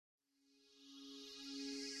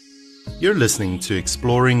You're listening to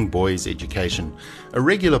Exploring Boys Education, a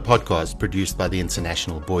regular podcast produced by the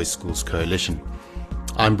International Boys Schools Coalition.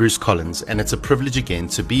 I'm Bruce Collins, and it's a privilege again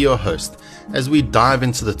to be your host as we dive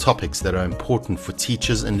into the topics that are important for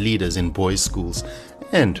teachers and leaders in boys' schools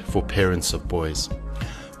and for parents of boys.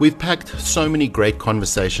 We've packed so many great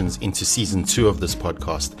conversations into season 2 of this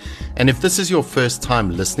podcast, and if this is your first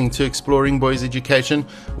time listening to Exploring Boys Education,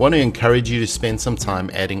 I want to encourage you to spend some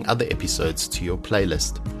time adding other episodes to your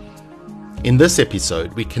playlist. In this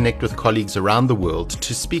episode, we connect with colleagues around the world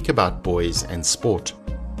to speak about boys and sport.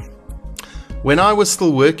 When I was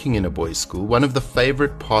still working in a boys' school, one of the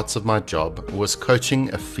favorite parts of my job was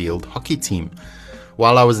coaching a field hockey team.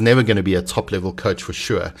 While I was never going to be a top-level coach for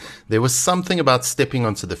sure, there was something about stepping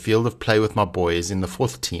onto the field of play with my boys in the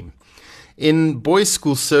 4th team. In boys'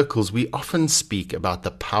 school circles, we often speak about the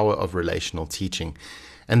power of relational teaching,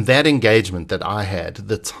 and that engagement that I had,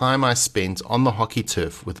 the time I spent on the hockey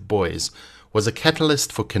turf with boys, was a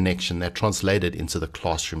catalyst for connection that translated into the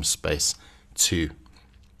classroom space too.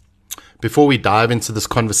 Before we dive into this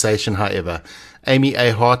conversation, however, Amy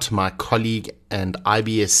Ahart, my colleague and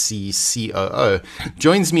IBSC COO,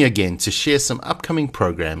 joins me again to share some upcoming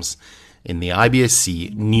programs in the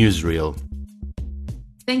IBSC newsreel.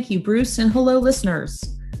 Thank you, Bruce, and hello, listeners.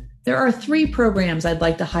 There are 3 programs I'd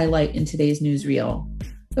like to highlight in today's newsreel.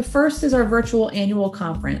 The first is our virtual annual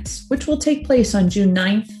conference, which will take place on June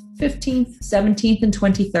 9th, 15th, 17th, and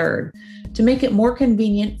 23rd. To make it more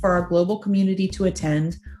convenient for our global community to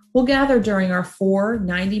attend, we'll gather during our 4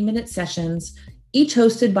 90-minute sessions, each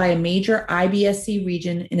hosted by a major IBSC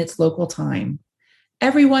region in its local time.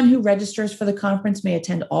 Everyone who registers for the conference may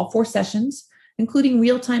attend all 4 sessions, including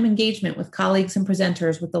real-time engagement with colleagues and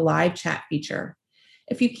presenters with the live chat feature.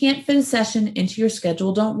 If you can't fit a session into your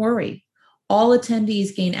schedule, don't worry. All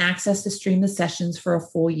attendees gain access to stream the sessions for a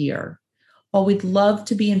full year. While we'd love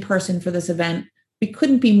to be in person for this event, we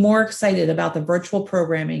couldn't be more excited about the virtual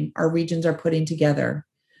programming our regions are putting together.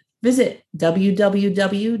 Visit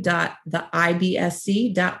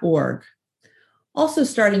www.theibsc.org. Also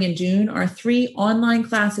starting in June are 3 online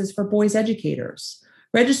classes for boys educators.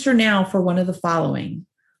 Register now for one of the following: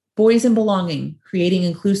 Boys and Belonging, Creating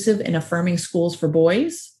Inclusive and Affirming Schools for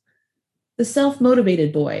Boys; The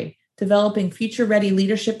Self-Motivated Boy, Developing Future-Ready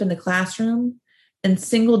Leadership in the Classroom; and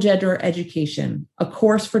Single Gender Education, a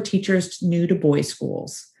course for teachers new to boys'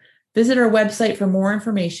 schools. Visit our website for more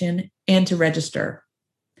information and to register.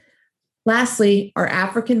 Lastly, our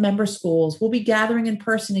African member schools will be gathering in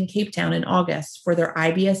person in Cape Town in August for their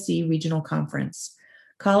IBSC regional conference.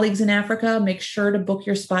 Colleagues in Africa, make sure to book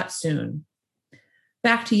your spot soon.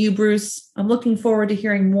 Back to you, Bruce. I'm looking forward to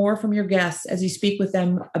hearing more from your guests as you speak with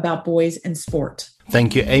them about boys and sport.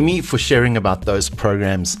 Thank you, Amy, for sharing about those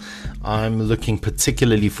programs. I'm looking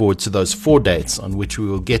particularly forward to those 4 dates on which we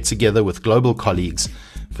will get together with global colleagues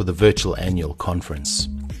for the virtual annual conference.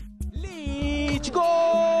 Leach goal!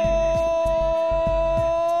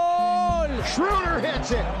 Schroeder hits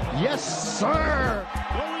it. Yes, sir.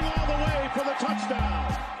 Going all the way for the touchdown.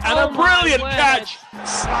 And a brilliant catch.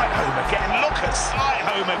 Slight home again. Look at Slight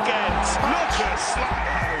home again. Look at Slight home.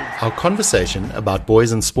 Our conversation about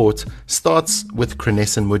boys and sport starts with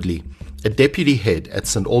Crenessyn Woodley, a deputy head at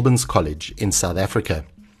St. Albans College in South Africa.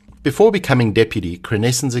 Before becoming deputy,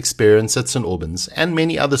 Crenessyn's experience at St. Albans and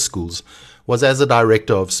many other schools was as a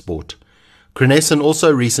director of sport. Crenessyn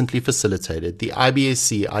also recently facilitated the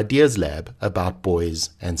IBSC Ideas Lab about boys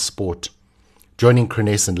and sport. Joining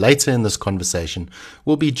Crenessyn later in this conversation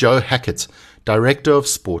will be Joe Hackett, Director of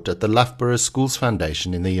Sport at the Loughborough Schools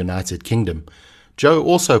Foundation in the United Kingdom. Joe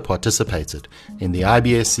also participated in the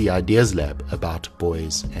IBSC Ideas Lab about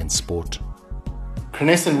boys and sport.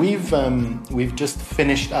 Crenessyn, we've just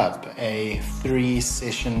finished up a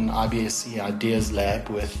 3-session IBSC Ideas Lab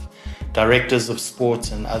with directors of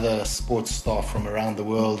sports and other sports staff from around the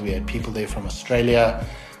world. We had people there from Australia,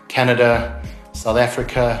 Canada, South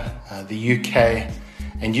Africa, the UK,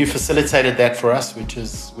 and you facilitated that for us, which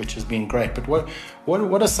has been great. But what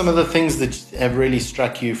are some of the things that have really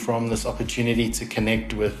struck you from this opportunity to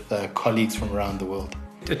connect with colleagues from around the world?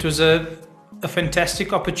 It was a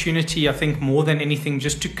fantastic opportunity, I think, more than anything,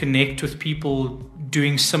 just to connect with people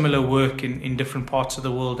doing similar work in different parts of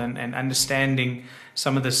the world and understanding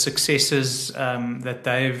some of the successes that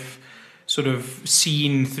they've sort of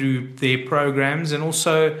seen through their programs, and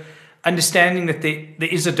also understanding that there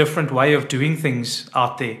is a different way of doing things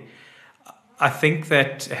out there. I think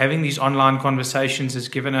that having these online conversations has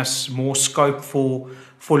given us more scope for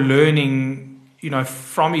learning,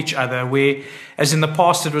 from each other, where, as in the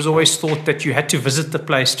past, it was always thought that you had to visit the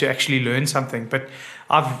place to actually learn something. But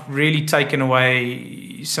I've really taken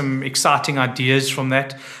away some exciting ideas from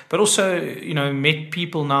that, but also, met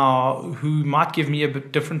people now who might give me a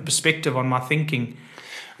bit different perspective on my thinking.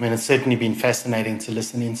 I mean, it's certainly been fascinating to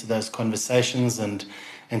listen into those conversations and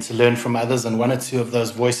to learn from others. And one or two of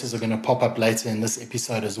those voices are going to pop up later in this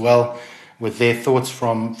episode as well, with their thoughts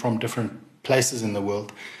from different places in the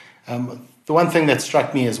world. The one thing that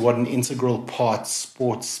struck me is what an integral part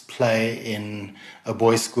sports play in a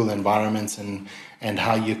boys' school environment, and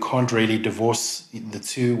how you can't really divorce the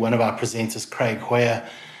two. One of our presenters, Craig Hoyer,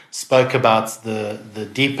 spoke about the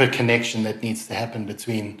deeper connection that needs to happen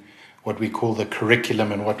between what we call the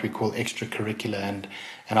curriculum and what we call extracurricular, and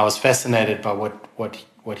I was fascinated by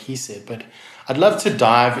what he said. But I'd love to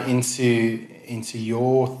dive into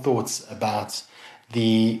your thoughts about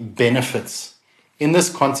the benefits in this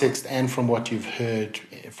context, and from what you've heard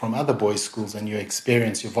from other boys' schools and your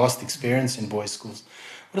vast experience in boys' schools.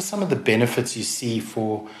 What are some of the benefits you see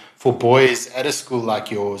for boys at a school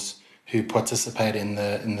like yours who participate in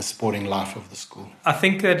the sporting life of the school? I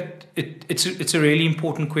think that it's a really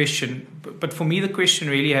important question, but for me the question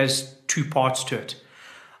really has two parts to it.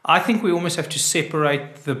 I think we almost have to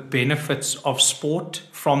separate the benefits of sport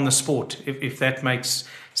from the sport, if that makes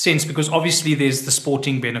sense, because obviously there's the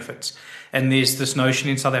sporting benefits, and there's this notion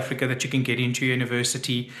in South Africa that you can get into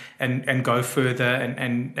university and go further,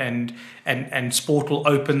 and sport will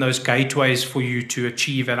open those gateways for you to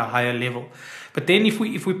achieve at a higher level. But then if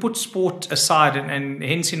we put sport aside, and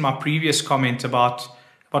hence in my previous comment about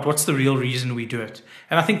what's the real reason we do it,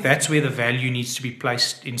 and I think that's where the value needs to be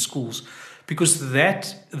placed in schools, because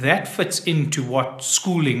that fits into what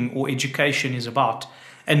schooling or education is about,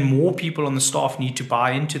 and more people on the staff need to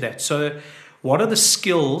buy into that. So what are the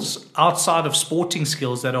skills outside of sporting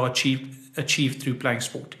skills that are achieved through playing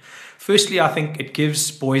sport? Firstly, I think it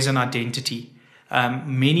gives boys an identity.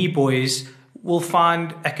 Many boys will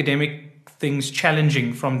find academic things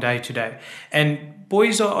challenging from day to day, and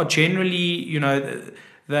boys are generally,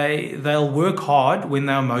 they'll work hard when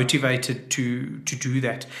they're motivated to do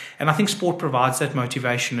that. And I think sport provides that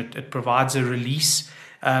motivation. It provides a release.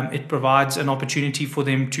 It provides an opportunity for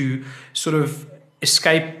them to sort of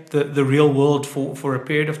escape the real world for a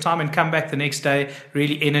period of time and come back the next day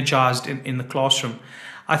really energized in the classroom.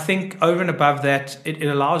 I think over and above that, it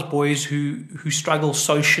allows boys who struggle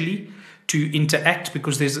socially to interact,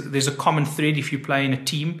 because there's a common thread if you play in a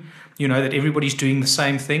team, that everybody's doing the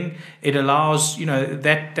same thing. It allows,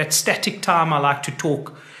 that static time I like to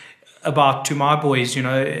talk about to my boys, in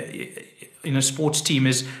a sports team,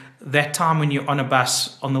 is that time when you're on a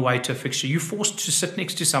bus on the way to a fixture. You're forced to sit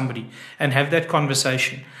next to somebody and have that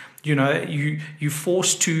conversation. You're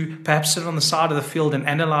forced to perhaps sit on the side of the field and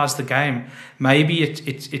analyze the game. Maybe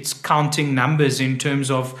it's counting numbers in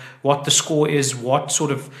terms of what the score is, what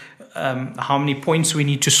sort of how many points we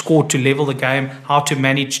need to score to level the game, how to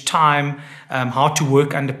manage time, how to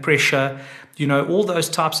work under pressure, all those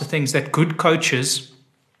types of things that good coaches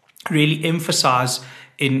really emphasize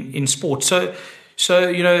in sport. So,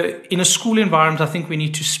 in a school environment, I think we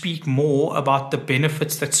need to speak more about the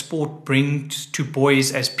benefits that sport brings to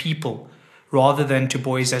boys as people rather than to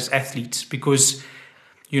boys as athletes, because,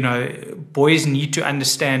 boys need to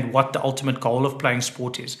understand what the ultimate goal of playing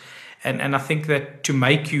sport is. And I think that to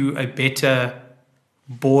make you a better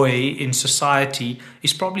boy in society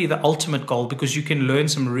is probably the ultimate goal, because you can learn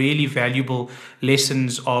some really valuable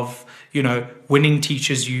lessons of, winning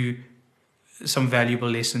teaches you some valuable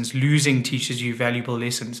lessons, losing teaches you valuable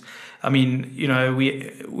lessons. I mean,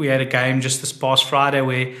 we had a game just this past Friday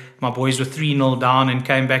where my boys were 3-0 down and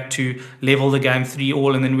came back to level the game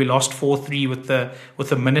 3-3, and then we lost 4-3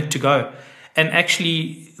 with a minute to go. And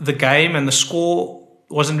actually the game and the score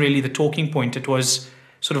wasn't really the talking point. It was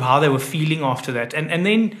sort of how they were feeling after that. And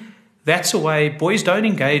then that's a way boys don't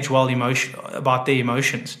engage about their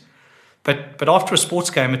emotions. But after a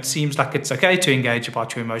sports game, it seems like it's okay to engage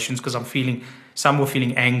about your emotions, because some were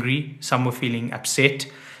feeling angry, some were feeling upset.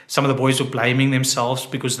 Some of the boys were blaming themselves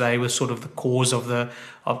because they were sort of the cause of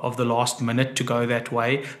the last minute to go that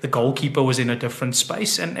way. The goalkeeper was in a different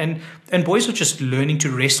space, and boys were just learning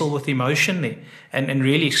to wrestle with emotion there and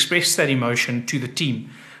really express that emotion to the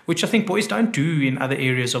team, which I think boys don't do in other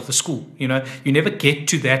areas of the school. You never get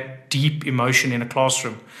to that deep emotion in a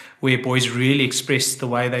classroom where boys really express the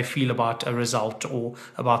way they feel about a result or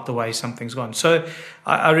about the way something's gone. So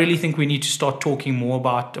I really think we need to start talking more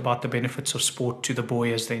about the benefits of sport to the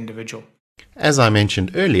boy as the individual. As I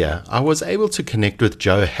mentioned earlier, I was able to connect with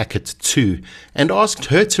Jo Hackett too, and asked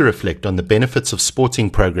her to reflect on the benefits of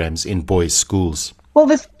sporting programs in boys' schools. Well,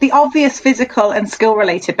 there's the obvious physical and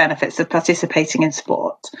skill-related benefits of participating in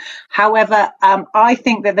sport. However, I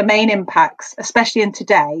think that the main impacts, especially in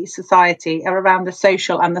today's society, are around the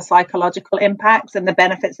social and the psychological impacts and the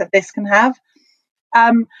benefits that this can have.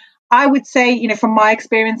 I would say, from my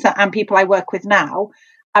experience and people I work with now,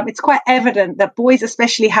 it's quite evident that boys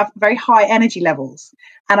especially have very high energy levels,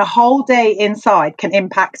 and a whole day inside can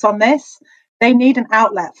impact on this. They need an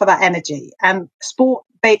outlet for that energy, and sport,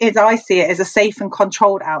 as I see it, is a safe and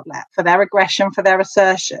controlled outlet for their aggression, for their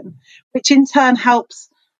assertion, which in turn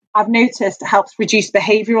I've noticed, helps reduce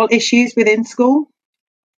behavioural issues within school.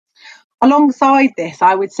 Alongside this,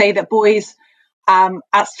 I would say that boys,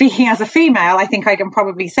 speaking as a female, I think I can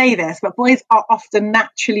probably say this, but boys are often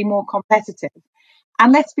naturally more competitive.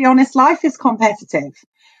 And let's be honest, life is competitive.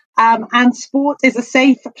 And sport is a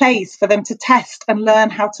safe place for them to test and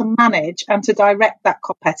learn how to manage and to direct that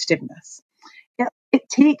competitiveness. It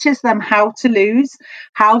teaches them how to lose,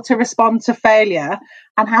 how to respond to failure,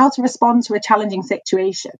 and how to respond to a challenging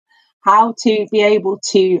situation, how to be able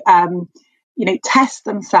to, test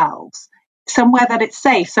themselves somewhere that it's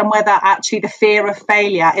safe, somewhere that actually the fear of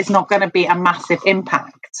failure is not going to be a massive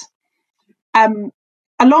impact.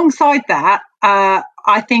 Alongside that,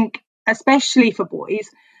 I think, especially for boys,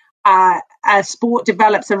 sport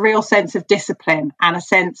develops a real sense of discipline and a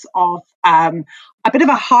sense of a bit of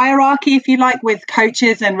a hierarchy, if you like, with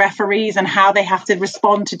coaches and referees and how they have to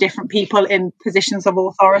respond to different people in positions of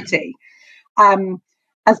authority.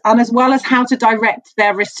 As well as how to direct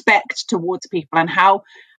their respect towards people, and how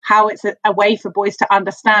it's a way for boys to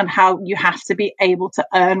understand how you have to be able to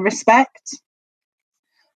earn respect.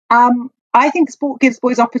 I think sport gives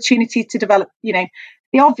boys opportunity to develop,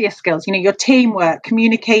 the obvious skills, your teamwork,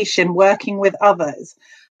 communication, working with others,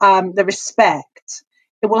 the respect.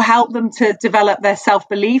 It will help them to develop their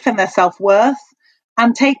self-belief and their self-worth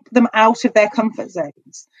and take them out of their comfort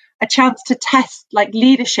zones. A chance to test like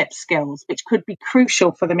leadership skills, which could be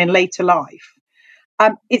crucial for them in later life.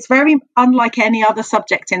 It's very unlike any other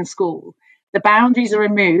subject in school. The boundaries are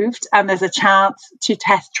removed and there's a chance to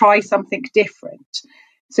try something different.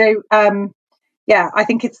 So, I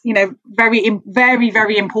think it's, very, very,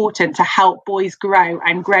 very important to help boys grow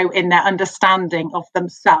in their understanding of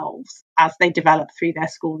themselves as they develop through their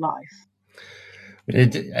school life.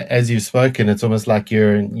 As you've spoken, it's almost like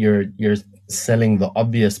you're selling the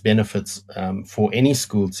obvious benefits for any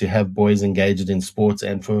school to have boys engaged in sports,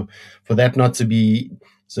 and for that not to be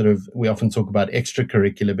sort of, we often talk about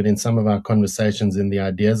extracurricular, but in some of our conversations in the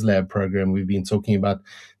Ideas Lab program, we've been talking about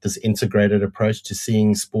this integrated approach to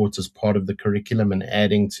seeing sports as part of the curriculum and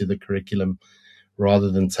adding to the curriculum rather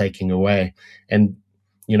than taking away. And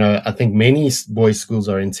I think many boys' schools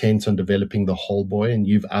are intent on developing the whole boy, and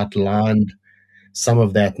you've outlined some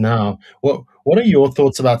of that now. What are your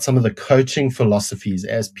thoughts about some of the coaching philosophies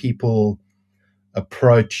as people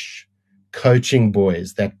approach coaching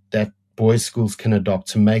boys that boys' schools can adopt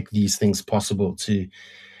to make these things possible,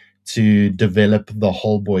 to develop the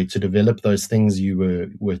whole boy, to develop those things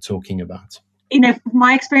you were talking about?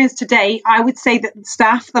 My experience today, I would say that the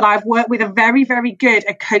staff that I've worked with are very, very good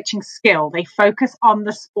at coaching skill. They focus on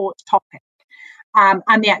the sport topic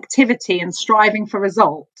and the activity and striving for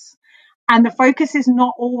results. And the focus is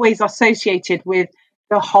not always associated with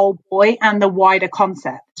the whole boy and the wider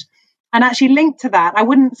concept. And actually linked to that, I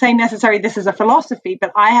wouldn't say necessarily this is a philosophy,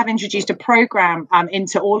 but I have introduced a program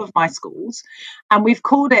into all of my schools, and we've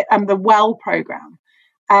called it the WELL program.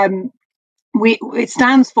 It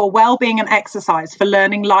stands for Wellbeing and Exercise for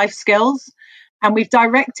Learning Life Skills. And we've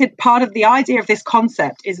directed, part of the idea of this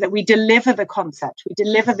concept is that we deliver the concept, we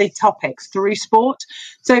deliver the topics through sport.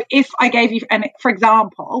 So if I gave you, for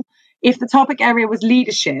example, if the topic area was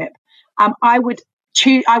leadership, I would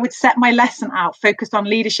set my lesson out focused on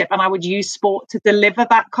leadership, and I would use sport to deliver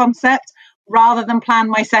that concept rather than plan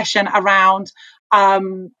my session around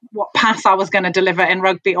what pass I was going to deliver in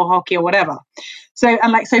rugby or hockey or whatever.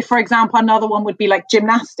 So for example, another one would be like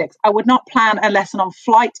gymnastics. I would not plan a lesson on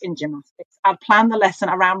flight in gymnastics. I'd plan the lesson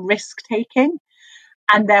around risk taking,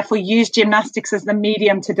 and therefore use gymnastics as the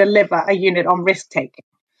medium to deliver a unit on risk taking.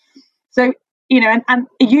 So, and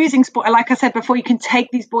using sport, like I said before, you can take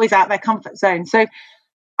these boys out of their comfort zone. So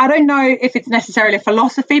I don't know if it's necessarily a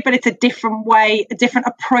philosophy, but it's a different way, a different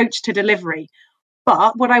approach to delivery.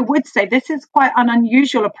 But what I would say, this is quite an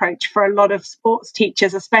unusual approach for a lot of sports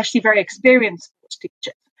teachers, especially very experienced sports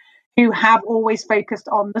teachers, who have always focused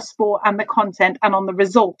on the sport and the content and on the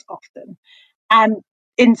result often. And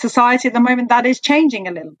in society at the moment, that is changing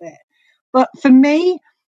a little bit. But for me,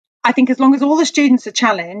 I think as long as all the students are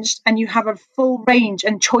challenged and you have a full range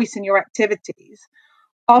and choice in your activities,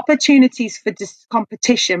 opportunities for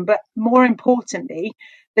competition, but more importantly,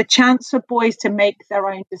 the chance for boys to make their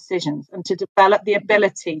own decisions and to develop the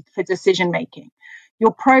ability for decision making.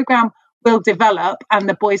 Your program will develop and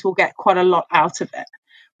the boys will get quite a lot out of it.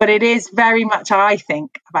 But it is very much, I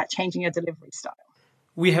think, about changing your delivery style.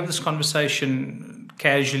 We have this conversation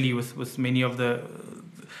casually with many of the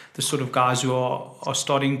sort of guys who are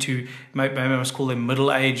starting to, maybe I must call them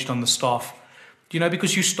middle-aged on the staff,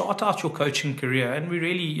 because you start out your coaching career and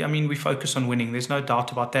we focus on winning. There's no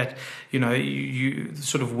doubt about that. You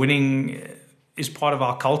sort of winning is part of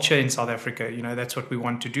our culture in South Africa. That's what we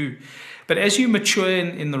want to do. But as you mature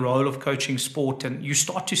in the role of coaching sport and you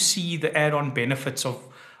start to see the add-on benefits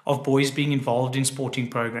of boys being involved in sporting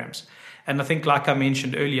programs. And I think, like I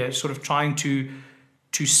mentioned earlier, sort of trying to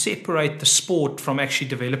separate the sport from actually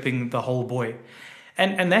developing the whole boy.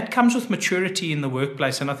 And that comes with maturity in the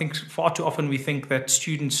workplace. And I think far too often we think that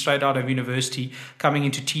students straight out of university coming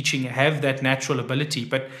into teaching have that natural ability.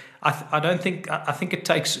 But I don't think, I think it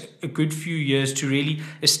takes a good few years to really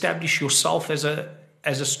establish yourself as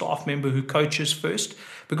a staff member who coaches first.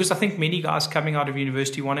 Because I think many guys coming out of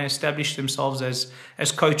university want to establish themselves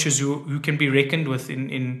as coaches who can be reckoned with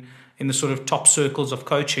in the sort of top circles of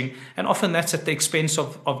coaching. And often that's at the expense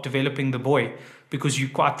of developing the boy, because you're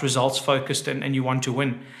quite results focused and you want to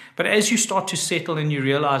win. But as you start to settle and you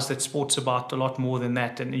realize that sport's about a lot more than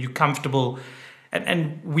that, and you're comfortable,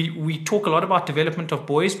 and we talk a lot about development of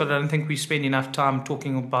boys, but I don't think we spend enough time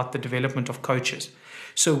talking about the development of coaches.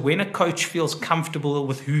 So when a coach feels comfortable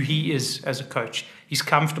with who he is as a coach, he's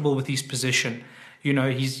comfortable with his position,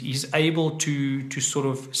 he's able to sort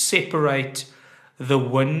of separate the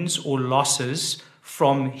wins or losses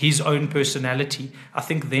from his own personality. I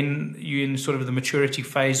think then you're in sort of the maturity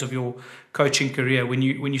phase of your coaching career, when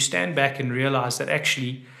you stand back and realize that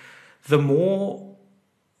actually the more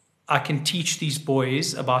I can teach these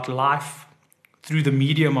boys about life through the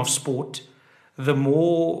medium of sport, the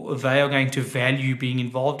more they are going to value being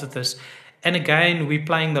involved with this. And again, we're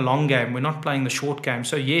playing the long game. We're not playing the short game.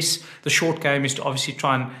 So yes, the short game is to obviously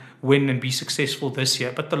try and win and be successful this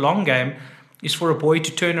year. But the long game is for a boy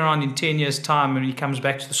to turn around in 10 years' time when he comes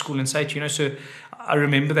back to the school and say to you, so I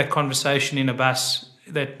remember that conversation in a bus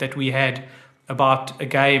that we had about a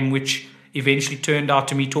game which eventually turned out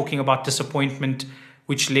to me talking about disappointment,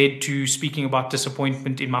 which led to speaking about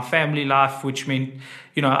disappointment in my family life, which meant,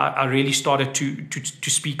 I really started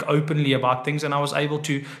to speak openly about things, and I was able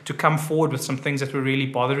to come forward with some things that were really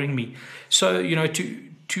bothering me. So,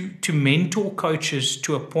 to mentor coaches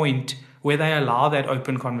to a point where they allow that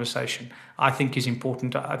open conversation, I think is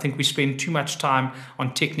important. I think we spend too much time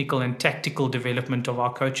on technical and tactical development of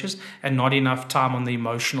our coaches and not enough time on the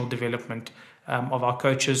emotional development of our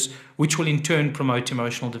coaches, which will in turn promote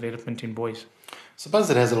emotional development in boys. I suppose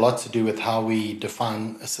it has a lot to do with how we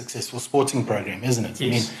define a successful sporting program, isn't it? Yes.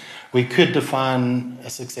 I mean, we could define a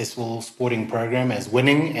successful sporting program as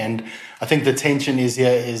winning, and I think the tension is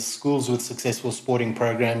here is schools with successful sporting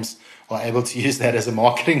programs are able to use that as a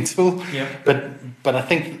marketing tool. Yeah. But I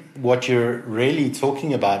think what you're really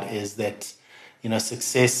talking about is that,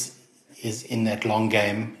 success is in that long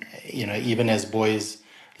game. Even as boys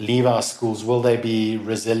leave our schools, will they be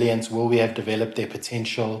resilient? Will we have developed their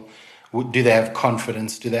potential? Do they have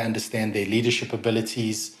confidence? Do they understand their leadership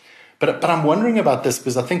abilities? But I'm wondering about this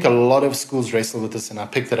because I think a lot of schools wrestle with this, and I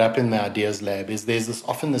picked it up in the Ideas Lab, is there's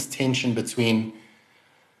often this tension between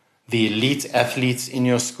the elite athletes in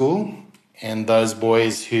your school and those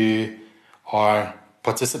boys who are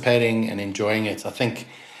participating and enjoying it. I think,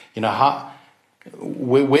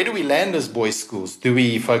 where do we land as boys' schools? Do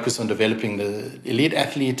we focus on developing the elite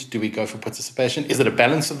athlete? Do we go for participation? Is it a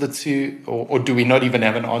balance of the two, or do we not even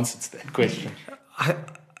have an answer to that question?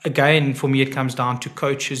 Again, for me, it comes down to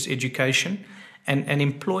coaches' education and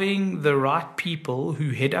employing the right people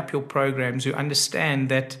who head up your programs, who understand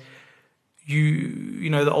that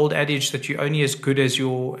the old adage that you're only as good as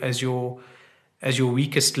your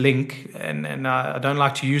weakest link, and I don't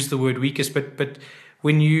like to use the word weakest, but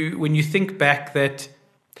when you think back that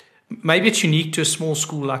maybe it's unique to a small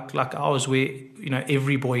school like ours where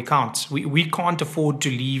every boy counts. We can't afford to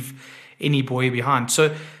leave any boy behind.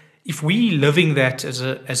 So if we're living that as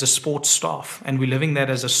a sports staff and we're living that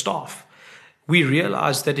as a staff, we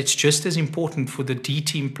realize that it's just as important for the D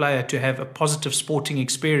team player to have a positive sporting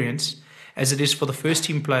experience as it is for the first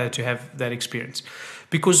team player to have that experience.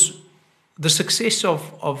 Because the success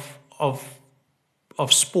of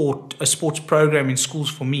sport, a sports program in schools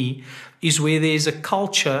for me, is where there's a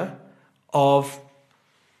culture of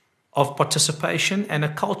participation and a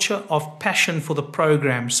culture of passion for the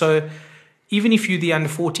program. So even if you're the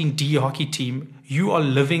under-14 D hockey team, you are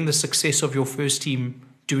living the success of your first team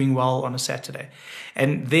doing well on a Saturday.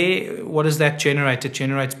 And there, what does that generate? It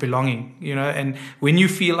generates belonging, and when you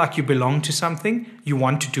feel like you belong to something, you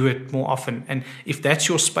want to do it more often. And if that's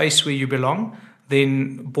your space where you belong,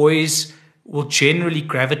 then boys will generally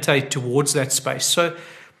gravitate towards that space. So,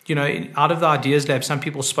 out of the Ideas Lab, some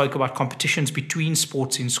people spoke about competitions between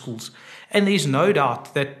sports in schools. And there's no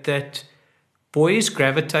doubt that boys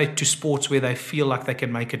gravitate to sports where they feel like they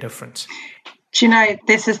can make a difference. Do you know,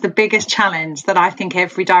 this is the biggest challenge that I think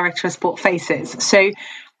every director of sport faces. So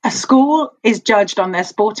a school is judged on their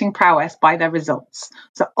sporting prowess by their results.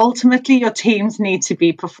 So ultimately, your teams need to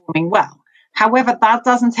be performing well. However, that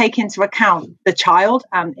doesn't take into account the child,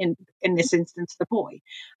 and in this instance, the boy.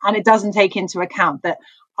 And it doesn't take into account that,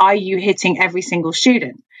 are you hitting every single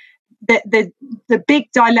student? The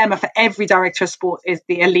big dilemma for every director of sport is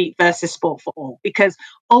the elite versus sport for all, because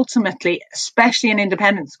ultimately, especially in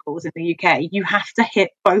independent schools in the UK, you have to hit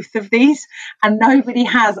both of these, and nobody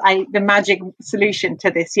has the magic solution to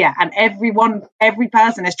this yet, and every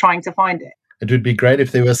person is trying to find it. It would be great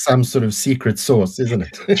if there was some sort of secret sauce, isn't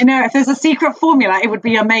it? If there's a secret formula, it would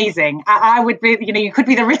be amazing. I would be, you could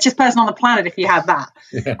be the richest person on the planet if you had that.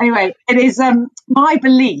 Yeah. Anyway, it is my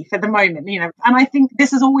belief at the moment, and I think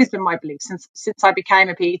this has always been my belief since I became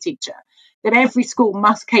a PE teacher, that every school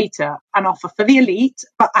must cater an offer for the elite.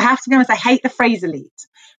 But I have to be honest, I hate the phrase elite,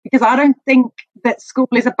 because I don't think that school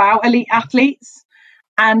is about elite athletes,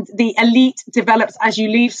 and the elite develops as you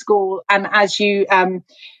leave school and as you and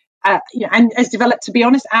as developed, to be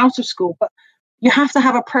honest, out of school. But you have to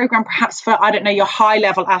have a program perhaps for, I don't know, your high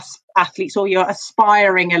level athletes or your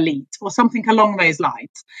aspiring elite or something along those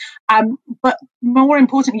lines. But more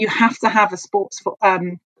importantly, you have to have a sport for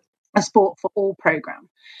all program.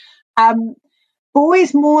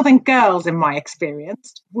 Boys more than girls, in my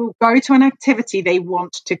experience, will go to an activity they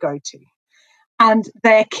want to go to. And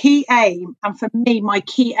their key aim, and for me, my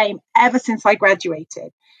key aim ever since I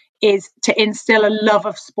graduated, is to instill a love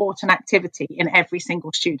of sport and activity in every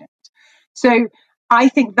single student. So I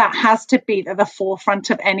think that has to be at the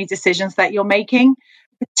forefront of any decisions that you're making,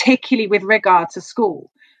 particularly with regard to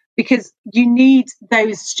school, because you need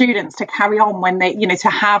those students to carry on when they, to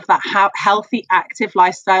have that healthy, active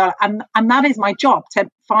lifestyle. And that is my job, to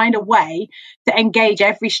find a way to engage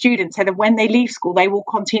every student so that when they leave school, they will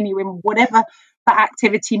continue in whatever that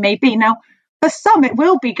activity may be. Now, for some, it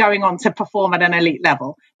will be going on to perform at an elite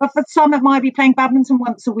level, but for some, it might be playing badminton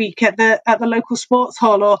once a week at the local sports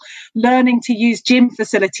hall, or learning to use gym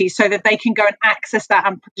facilities so that they can go and access that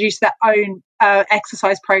and produce their own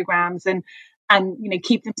exercise programs and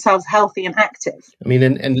keep themselves healthy and active. I mean,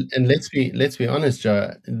 and let's be honest,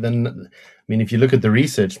 Joe. If you look at the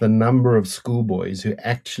research, the number of schoolboys who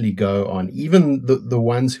actually go on, even the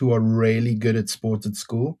ones who are really good at sports at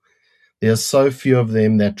school, there are so few of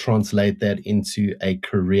them that translate that into a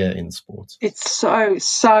career in sports. It's so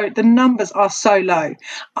the numbers are so low.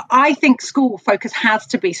 I think school focus has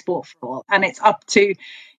to be sport for all, and it's up to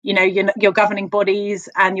your governing bodies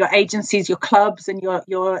and your agencies, your clubs, and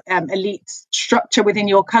your elite structure within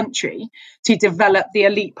your country to develop the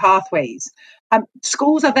elite pathways.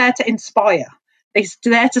 Schools are there to inspire. They're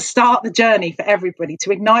there to start the journey for everybody,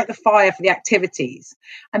 to ignite the fire for the activities.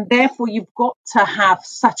 And therefore, you've got to have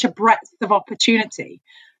such a breadth of opportunity,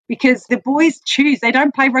 because the boys choose. They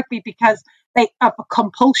don't play rugby because they have a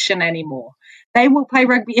compulsion anymore. They will play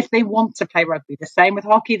rugby if they want to play rugby. The same with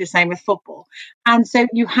hockey, the same with football. And so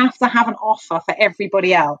you have to have an offer for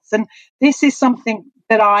everybody else. And this is something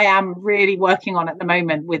that I am really working on at the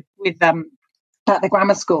moment with at the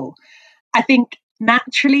grammar school. I think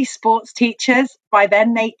naturally, sports teachers, by their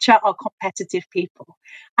nature, are competitive people,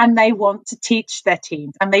 and they want to teach their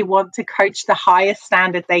teams, and they want to coach the highest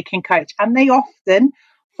standard they can coach. And they often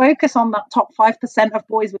focus on that top 5% of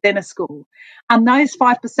boys within a school. And those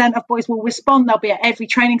 5% of boys will respond. They'll be at every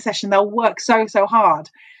training session. They'll work so hard.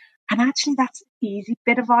 And actually, that's the easy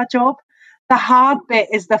bit of our job. The hard bit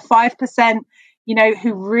is the 5%,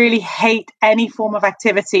 who really hate any form of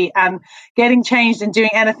activity, and getting changed and doing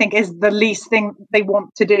anything is the least thing they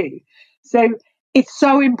want to do. So it's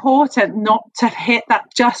so important not to hit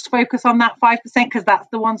that, just focus on that 5%, because that's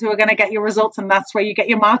the ones who are going to get your results, and that's where you get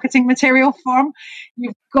your marketing material from.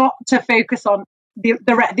 You've got to focus on the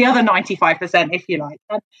other 95%, if you like,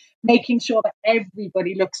 and making sure that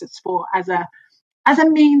everybody looks at sport as a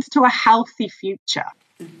means to a healthy future.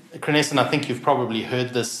 Crenessa, I think you've probably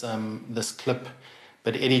heard this clip,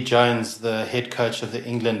 but Eddie Jones, the head coach of the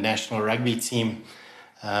England national rugby team,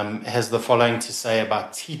 has the following to say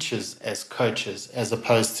about teachers as coaches, as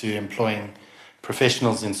opposed to employing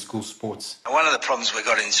professionals in school sports? One of the problems we've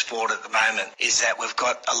got in sport at the moment is that we've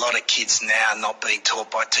got a lot of kids now not being taught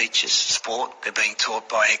by teachers sport. They're being taught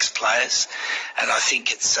by ex-players. And I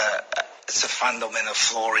think it's a fundamental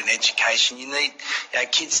flaw in education.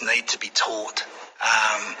 Kids need to be taught.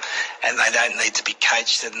 And they don't need to be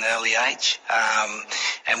coached at an early age.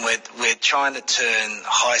 And we're trying to turn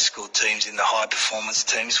high school teams into high performance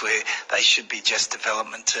teams where they should be just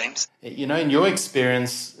development teams. In your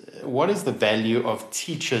experience, what is the value of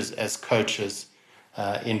teachers as coaches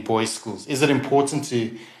in boys' schools? Is it important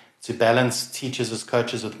to balance teachers as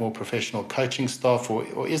coaches with more professional coaching staff,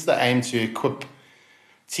 or is the aim to equip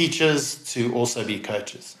teachers to also be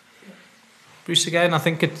coaches? Bruce, again, I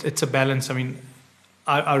think it's a balance. I mean,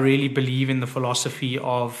 I really believe in the philosophy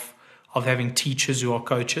of having teachers who are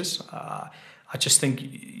coaches. I just think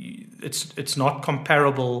it's not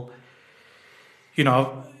comparable,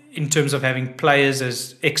 in terms of having players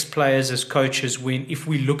as ex-players as coaches, if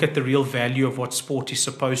we look at the real value of what sport is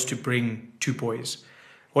supposed to bring to boys.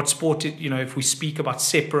 What sport, if we speak about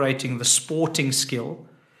separating the sporting skill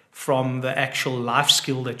from the actual life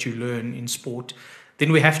skill that you learn in sport,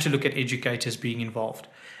 then we have to look at educators being involved.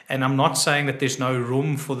 And I'm not saying that there's no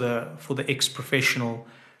room for the ex-professional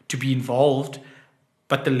to be involved,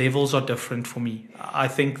 but the levels are different for me. I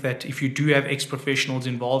think that if you do have ex-professionals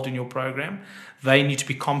involved in your program, they need to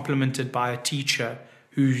be complemented by a teacher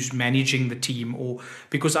who's managing the team,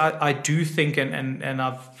 because I do think, and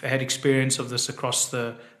I've had experience of this across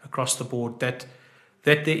the board, that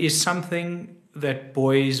there is something that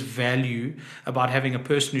boys value about having a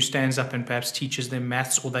person who stands up and perhaps teaches them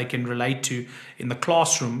maths, or they can relate to in the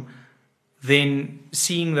classroom, then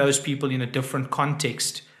seeing those people in a different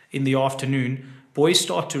context in the afternoon. Boys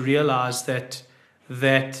start to realize that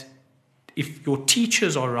if your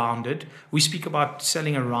teachers are rounded, we speak about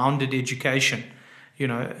selling a rounded education.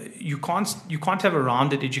 You can't have a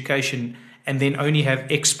rounded education and then only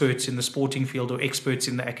have experts in the sporting field or experts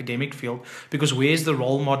in the academic field, because where's the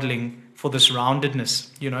role modeling for this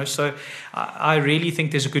roundedness? So I really think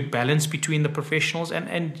there's a good balance between the professionals,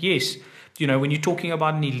 and yes, when you're talking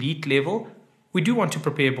about an elite level, we do want to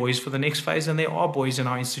prepare boys for the next phase, and there are boys in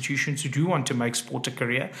our institutions who do want to make sport a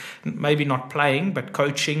career, maybe not playing, but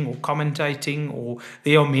coaching or commentating, or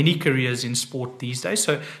there are many careers in sport these days.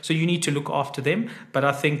 So you need to look after them, but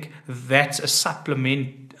I think that's a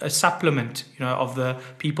supplement, of the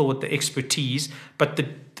people with the expertise. But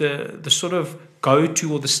the sort of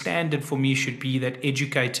go-to or the standard for me should be that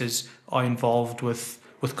educators are involved with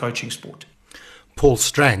coaching sport. Paul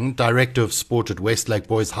Strang, Director of Sport at Westlake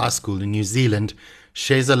Boys High School in New Zealand,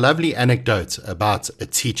 shares a lovely anecdote about a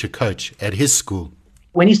teacher-coach at his school.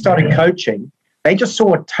 When he started coaching, they just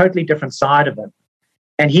saw a totally different side of him.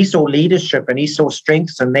 And he saw leadership and he saw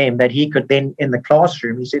strengths in them that he could then, in the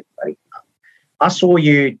classroom, he said, I saw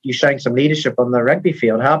you showing some leadership on the rugby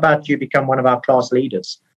field. How about you become one of our class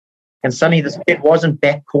leaders? And suddenly this kid wasn't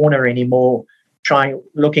back corner anymore,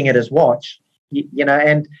 looking at his watch,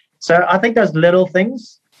 and so I think those little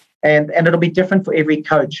things, and it'll be different for every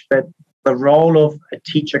coach, but the role of a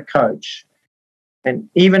teacher coach, and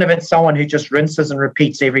even if it's someone who just rinses and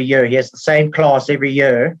repeats every year, he has the same class every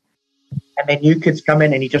year, and then new kids come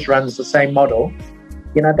in and he just runs the same model,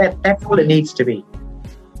 that's all it needs to be.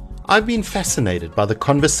 I've been fascinated by the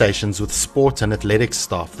conversations with sport and athletics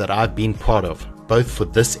staff that I've been part of, both for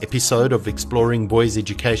this episode of Exploring Boys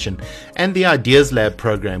Education and the Ideas Lab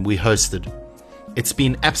program we hosted. It's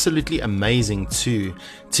been absolutely amazing too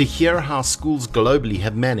to hear how schools globally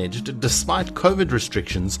have managed, despite COVID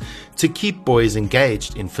restrictions, to keep boys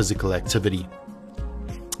engaged in physical activity.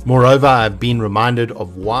 Moreover, I've been reminded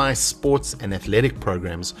of why sports and athletic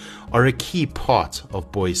programs are a key part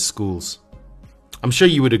of boys' schools. I'm sure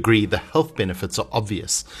you would agree the health benefits are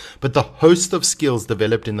obvious, but the host of skills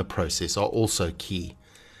developed in the process are also key.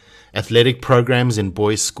 Athletic programs in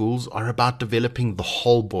boys' schools are about developing the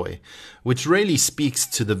whole boy, which really speaks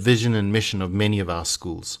to the vision and mission of many of our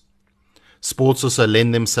schools. Sports also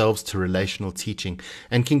lend themselves to relational teaching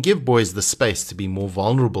and can give boys the space to be more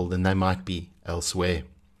vulnerable than they might be elsewhere.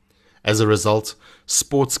 As a result,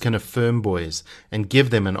 sports can affirm boys and give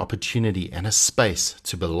them an opportunity and a space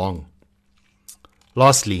to belong.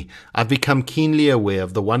 Lastly, I've become keenly aware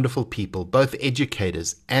of the wonderful people, both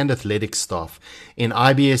educators and athletic staff, in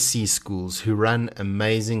IBSC schools who run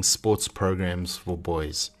amazing sports programs for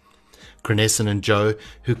boys. Crescent and Joe,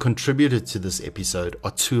 who contributed to this episode,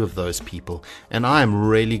 are two of those people, and I am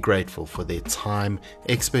really grateful for their time,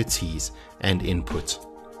 expertise, and input.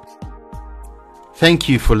 Thank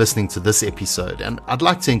you for listening to this episode, and I'd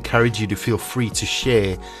like to encourage you to feel free to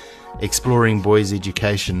share exploring boys'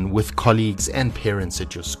 education with colleagues and parents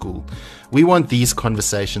at your school. We want these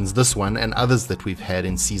conversations, this one and others that we've had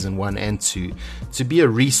in season 1 and 2, to be a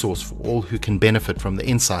resource for all who can benefit from the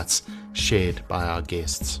insights shared by our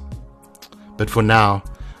guests. But for now,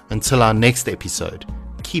 until our next episode,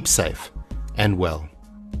 keep safe and well.